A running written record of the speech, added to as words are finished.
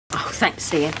Oh,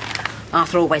 thanks, Ian.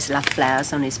 Arthur always loved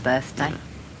flowers on his birthday.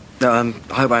 No,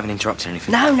 I hope I haven't interrupted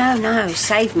anything. No.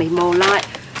 Save me, more like.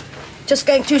 Just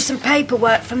going through some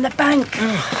paperwork from the bank.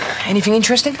 Oh, anything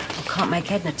interesting? I can't make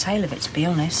head and a tail of it, to be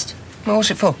honest. Well,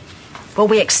 what's it for? Well,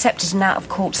 we accepted an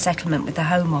out-of-court settlement with the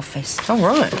Home Office. Oh,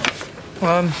 right.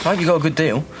 Well, I hope you got a good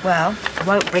deal. Well, I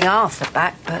won't bring Arthur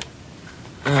back, but...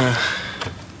 Oh,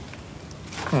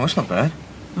 that's not bad.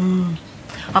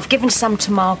 I've given some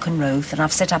to Mark and Ruth, and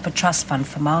I've set up a trust fund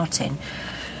for Martin.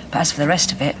 But as for the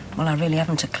rest of it, well, I really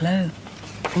haven't a clue.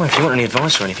 Well, if you want any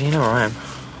advice or anything, you know where I am.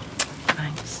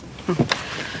 Thanks.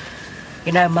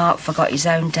 You know, Mark forgot his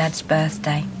own dad's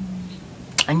birthday.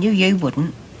 I knew you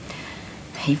wouldn't.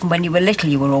 Even when you were little,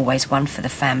 you were always one for the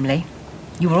family.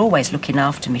 You were always looking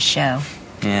after Michelle.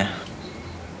 Yeah.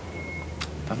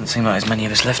 Doesn't seem like there's many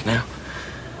of us left now.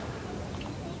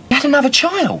 You had another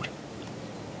child?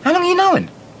 How long are you knowing?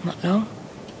 Not long.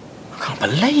 I can't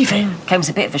believe it. Came as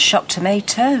a bit of a shock to me,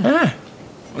 too. Ah.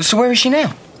 So where is she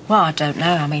now? Well, I don't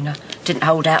know. I mean, I didn't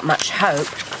hold out much hope.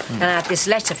 And I had this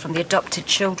letter from the Adopted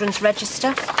Children's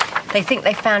Register. They think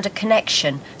they found a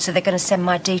connection, so they're going to send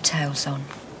my details on.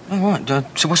 Oh, right.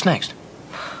 So what's next?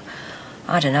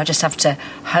 I don't know. Just have to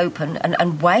hope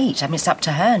and wait. I mean, it's up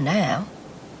to her now.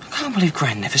 I can't believe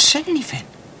Gran never said anything.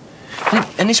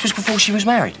 And this was before she was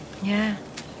married? Yeah.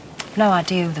 No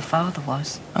idea who the father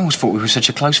was. I always thought we were such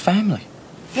a close family.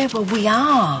 Yeah, well, we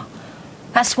are.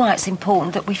 That's why it's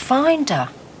important that we find her.